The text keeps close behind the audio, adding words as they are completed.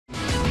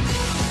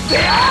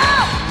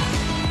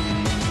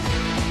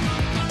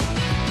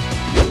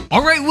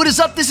Alright, what is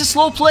up? This is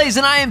SLOplays,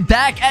 and I am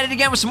back at it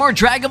again with some more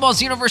Dragon Ball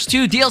Xenoverse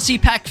 2 DLC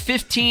Pack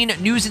 15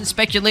 news and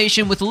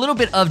speculation with a little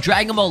bit of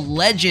Dragon Ball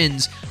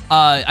Legends,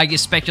 I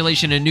guess,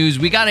 speculation and news.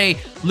 We got a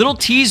little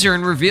teaser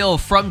and reveal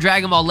from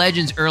Dragon Ball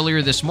Legends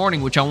earlier this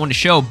morning, which I want to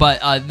show, but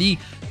the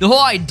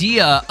whole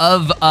idea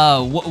of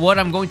what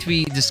I'm going to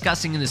be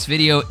discussing in this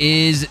video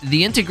is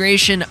the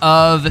integration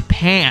of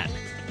Pan.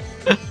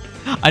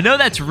 I know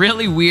that's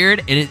really weird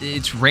and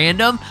it's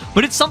random,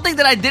 but it's something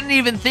that I didn't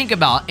even think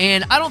about,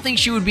 and I don't think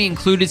she would be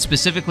included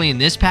specifically in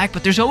this pack,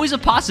 but there's always a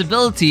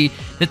possibility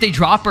that they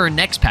drop her in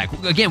next pack.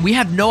 Again, we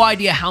have no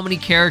idea how many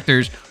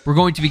characters we're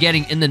going to be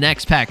getting in the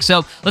next pack.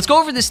 So let's go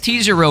over this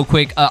teaser real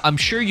quick. I'm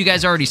sure you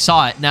guys already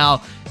saw it.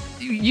 Now,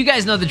 you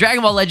guys know the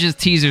Dragon Ball Legends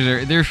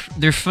teasers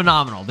they're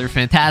phenomenal. They're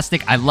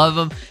fantastic. I love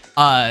them.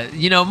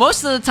 You know,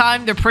 most of the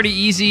time they're pretty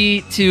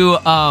easy to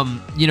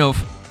you know,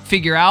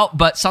 figure out,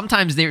 but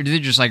sometimes they're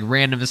just like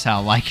random as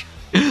hell. Like,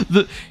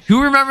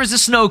 who remembers the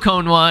snow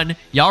cone one?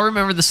 Y'all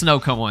remember the snow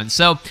cone one.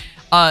 So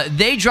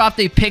they dropped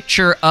a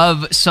picture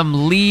of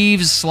some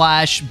leaves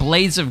slash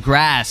blades of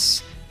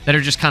grass that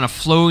are just kind of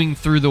flowing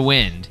through the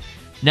wind.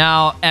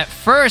 Now, at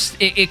first,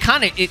 I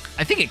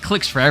think it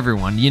clicks for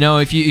everyone. You know,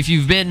 if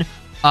you've been you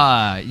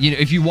know,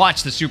 if you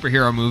watch the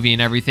superhero movie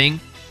and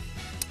everything,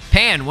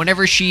 Pan,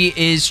 whenever she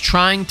is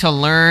trying to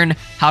learn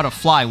how to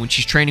fly, when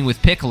she's training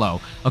with Piccolo,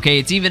 okay,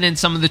 it's even in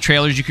some of the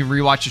trailers. You can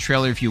rewatch the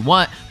trailer if you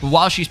want, but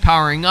while she's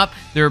powering up,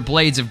 there are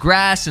blades of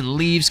grass and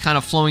leaves kind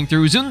of flowing through.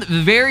 It was in the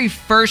very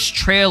first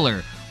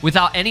trailer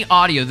without any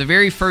audio, the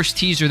very first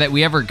teaser that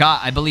we ever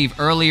got, I believe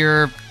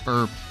earlier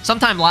or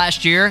sometime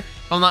last year,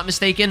 if I'm not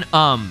mistaken,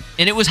 and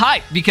it was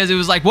hype because it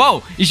was like,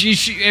 whoa,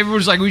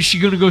 everyone's like, is she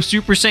gonna go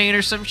Super Saiyan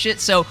or some shit?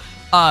 So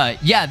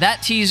yeah,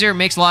 that teaser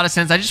makes a lot of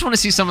sense. I just want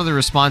to see some of the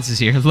responses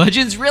here.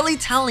 Legends really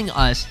telling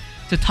us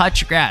to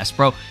touch grass,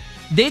 bro.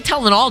 They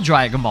telling all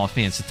Dragon Ball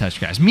fans to touch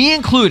grass, me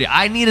included.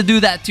 I need to do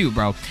that too,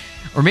 bro.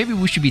 Or maybe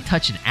we should be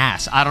touching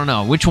ass. I don't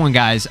know which one,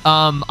 guys.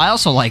 I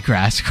also like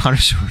grass,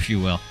 connoisseur, if you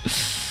will.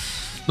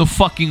 No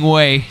fucking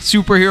way.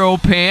 Superhero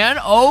Pan.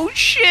 Oh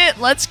shit,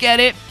 let's get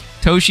it.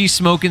 Toshi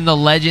smoking the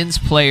Legends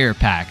player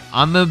pack.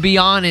 I'm gonna be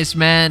honest,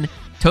 man.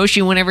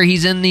 Toshi, whenever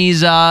he's in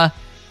these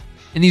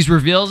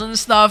reveals and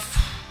stuff,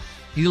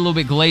 he's a little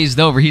bit glazed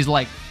over. He's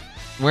like,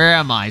 where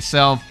am I?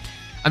 So,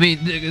 I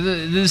mean,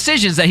 the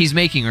decisions that he's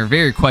making are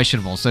very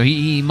questionable. So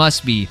he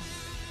must be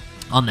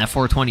on that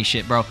 420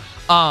 shit, bro.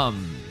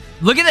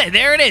 Look at that.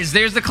 There it is.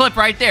 There's the clip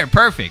right there.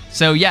 Perfect.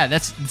 So yeah,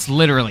 that's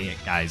literally it,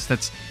 guys.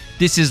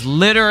 This is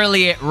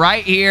literally it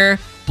right here.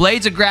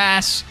 Blades of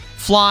grass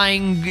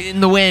flying in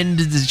the wind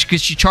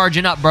because she's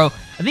charging up, bro.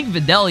 I think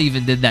Videl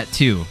even did that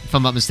too, if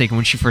I'm not mistaken,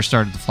 when she first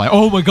started to fly.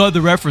 Oh my god,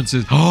 the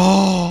references.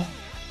 Oh,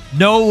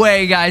 no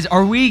way, guys.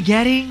 Are we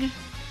getting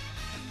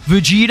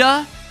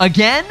Vegeta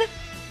again?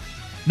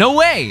 No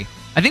way.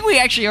 I think we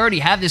actually already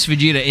have this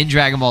Vegeta in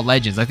Dragon Ball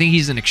Legends. I think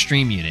he's an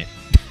extreme unit.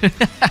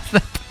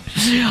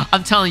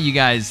 I'm telling you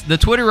guys, the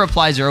Twitter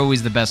replies are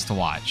always the best to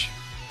watch.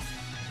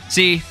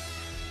 See?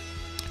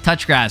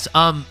 Touch grass.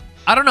 I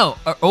don't know.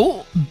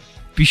 Oh,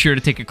 be sure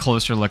to take a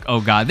closer look. Oh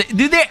god.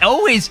 Do they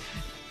always...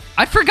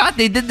 I forgot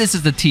they did this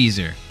as a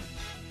teaser.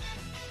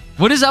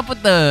 What is up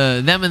with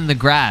them in the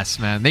grass,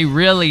 man? They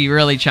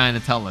really trying to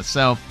tell us.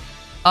 So,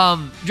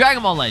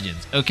 Dragon Ball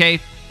Legends, okay?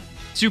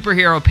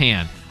 Superhero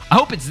Pan. I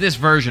hope it's this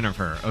version of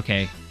her,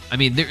 okay? I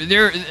mean,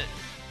 there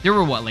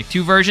were what, like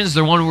 2 versions?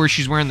 The one where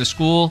she's wearing the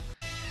school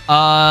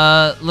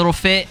little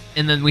fit,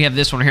 and then we have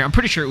this one here. I'm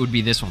pretty sure it would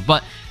be this one.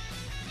 But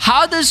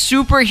how does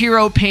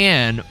Superhero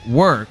Pan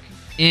work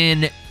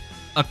in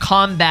a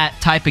combat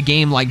type of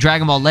game like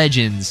Dragon Ball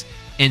Legends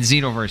and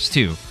Xenoverse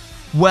 2?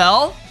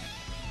 Well,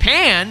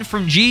 Pan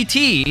from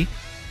GT,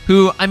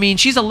 who, I mean,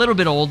 she's a little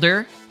bit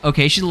older.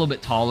 Okay, she's a little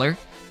bit taller.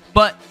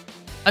 But,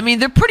 I mean,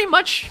 they're pretty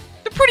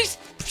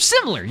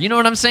similar. You know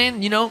what I'm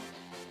saying? You know?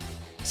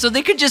 So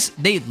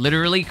they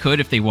literally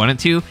could, if they wanted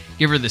to,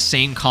 give her the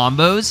same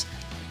combos.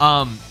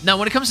 Now,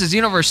 when it comes to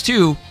Xenoverse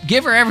 2,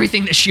 give her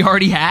everything that she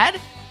already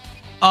had.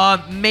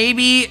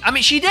 Maybe, I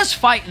mean, she does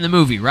fight in the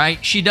movie,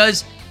 right? She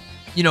does,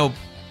 you know,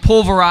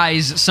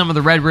 pulverize some of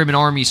the Red Ribbon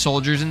Army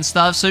soldiers and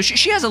stuff. So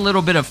she has a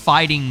little bit of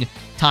fighting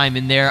time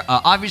in there.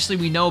 Obviously,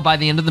 we know by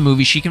the end of the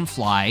movie she can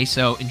fly.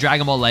 So in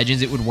Dragon Ball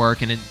Legends, it would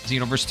work. And in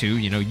Xenoverse 2,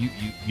 you know,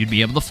 you'd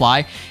be able to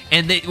fly.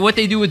 And what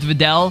they do with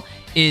Videl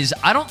is,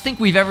 I don't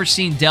think we've ever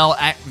seen Videl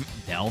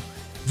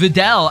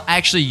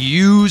actually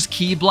use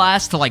Ki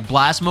Blast to, like,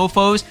 blast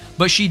mofos.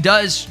 But she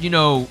does, you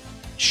know,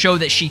 show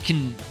that she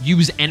can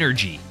use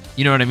energy.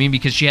 You know what I mean?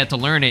 Because she had to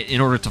learn it in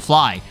order to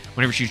fly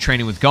whenever she was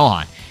training with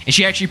Gohan. And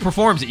she actually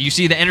performs it. You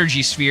see the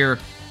energy sphere,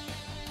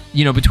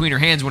 you know, between her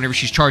hands whenever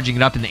she's charging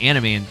it up in the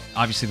anime and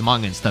obviously the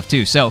manga and stuff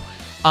too. So,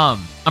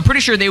 I'm pretty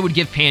sure they would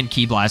give Pan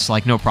Ki Blast,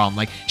 like, no problem.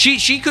 Like,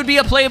 she could be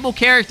a playable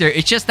character.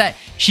 It's just that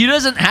she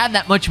doesn't have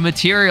that much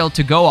material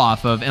to go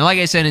off of. And like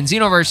I said, in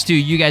Xenoverse 2,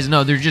 you guys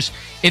know, they're just,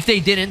 if they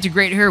did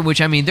integrate her,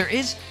 which, I mean, there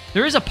is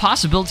a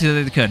possibility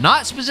that they could.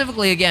 Not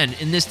specifically, again,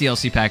 in this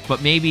DLC pack,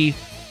 but maybe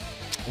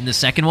in the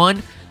second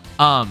one.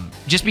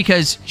 just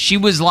because she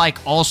was like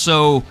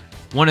also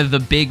one of the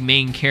big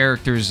main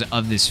characters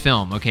of this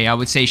film. Okay, I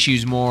would say she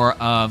was more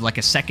of like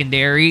a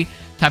secondary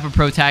type of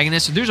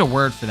protagonist. There's a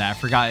word for that. I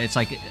forgot. It's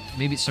like,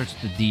 maybe it starts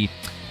with the D.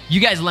 You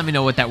guys let me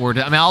know what that word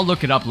is. I mean, I'll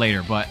look it up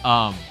later, but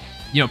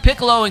you know,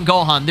 Piccolo and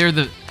Gohan,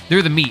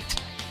 they're the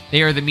meat.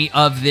 They are the meat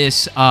of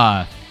this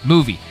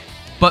movie.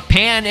 But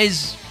Pan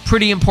is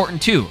pretty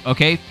important too,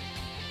 okay?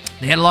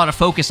 They had a lot of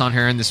focus on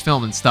her in this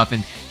film and stuff,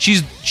 and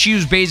she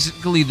was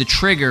basically the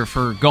trigger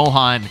for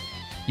Gohan,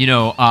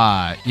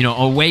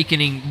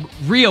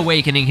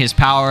 reawakening his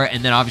power,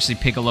 and then obviously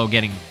Piccolo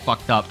getting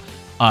fucked up,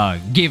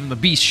 gave him the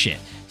beast shit.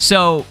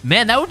 So,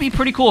 man, that would be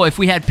pretty cool if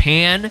we had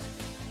Pan,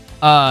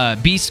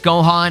 Beast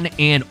Gohan,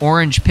 and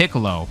Orange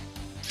Piccolo.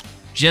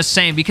 Just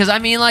saying, because I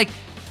mean, like,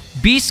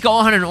 Beast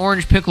Gohan and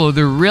Orange Piccolo,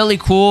 they're really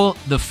cool.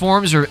 The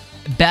forms are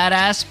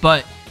badass,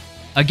 but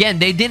again,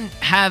 they didn't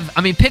have...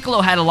 I mean,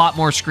 Piccolo had a lot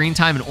more screen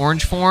time in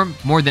orange form,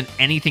 more than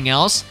anything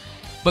else.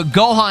 But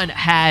Gohan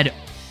had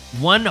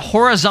one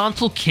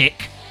horizontal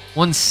kick,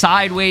 one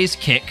sideways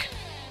kick,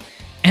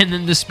 and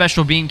then the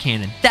special beam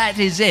cannon. That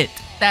is it.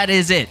 That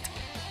is it.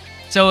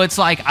 So it's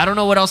like, I don't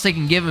know what else they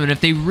can give him. And if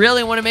they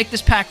really want to make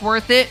this pack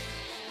worth it,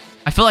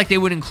 I feel like they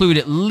would include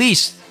at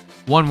least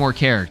one more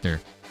character.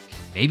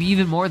 Maybe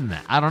even more than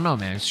that. I don't know,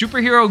 man.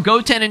 Superhero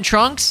Goten and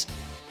Trunks...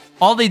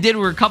 all they did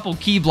were a couple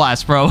key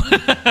blasts, bro.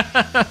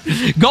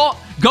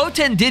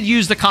 Goten did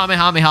use the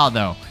Kamehameha,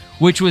 though,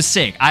 which was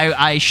sick.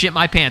 I shit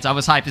my pants. I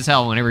was hyped as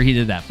hell whenever he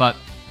did that. But,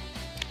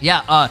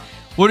 yeah,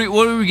 what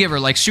do we give her?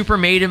 Like, Super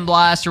Maiden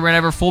Blast or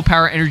whatever, Full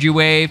Power Energy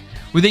Wave.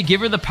 Would they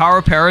give her the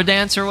Power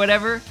Paradance or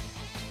whatever?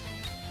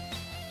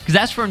 Because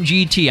that's from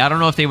GT. I don't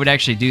know if they would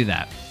actually do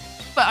that.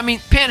 But, I mean,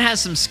 Pan has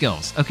some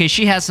skills. Okay,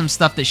 she has some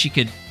stuff that she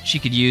could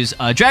use.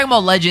 Dragon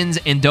Ball Legends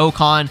and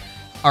Dokkan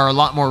are a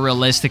lot more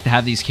realistic to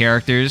have these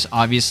characters,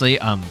 obviously,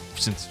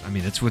 since, I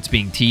mean, that's what's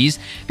being teased,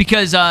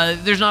 because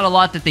there's not a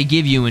lot that they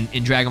give you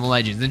in Dragon Ball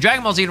Legends. In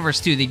Dragon Ball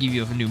Xenoverse 2, they give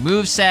you a new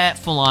moveset,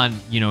 full-on,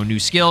 new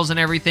skills and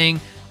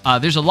everything.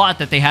 There's a lot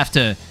that they have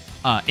to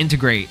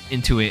integrate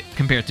into it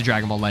compared to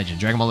Dragon Ball Legends.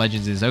 Dragon Ball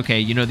Legends is,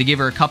 okay, they give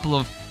her a couple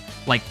of,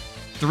 like,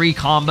 3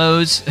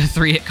 combos,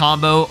 3-hit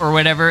combo or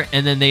whatever,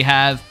 and then they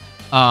have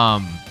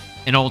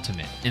an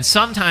ultimate. And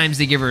sometimes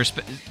they give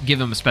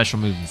them a special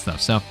move and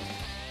stuff, so...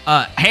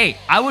 hey,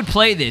 I would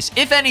play this.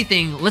 If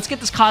anything, let's get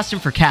this costume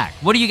for CAC.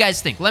 What do you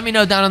guys think? Let me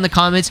know down in the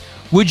comments.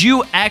 Would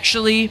you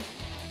actually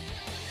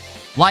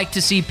like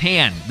to see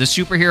Pan, the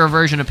superhero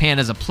version of Pan,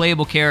 as a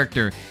playable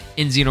character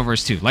in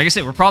Xenoverse 2? Like I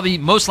said, we're probably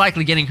most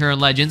likely getting her in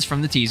Legends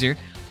from the teaser.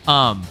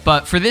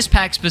 But for this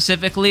pack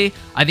specifically,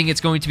 I think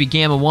it's going to be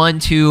Gamma 1,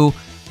 2,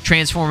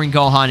 transforming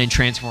Gohan, and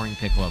transforming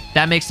Piccolo.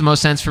 That makes the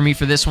most sense for me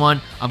for this one.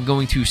 I'm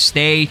going to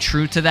stay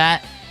true to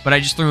that. But I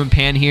just threw in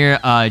Pan here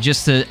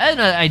just to an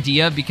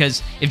idea,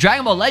 because if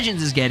Dragon Ball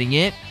Legends is getting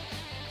it,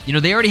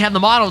 they already have the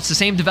model. It's the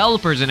same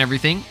developers and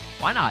everything.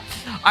 Why not?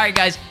 All right,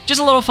 guys, just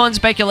a little fun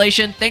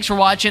speculation. Thanks for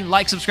watching.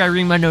 Like, subscribe,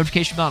 ring my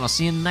notification bell, and I'll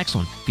see you in the next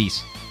one.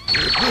 Peace.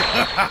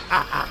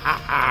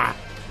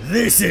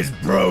 This is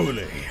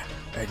Broly,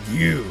 and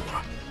you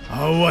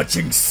are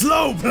watching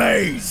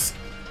SLOplays.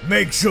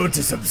 Make sure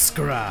to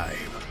subscribe,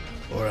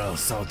 or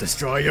else I'll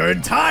destroy your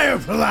entire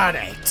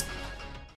planet.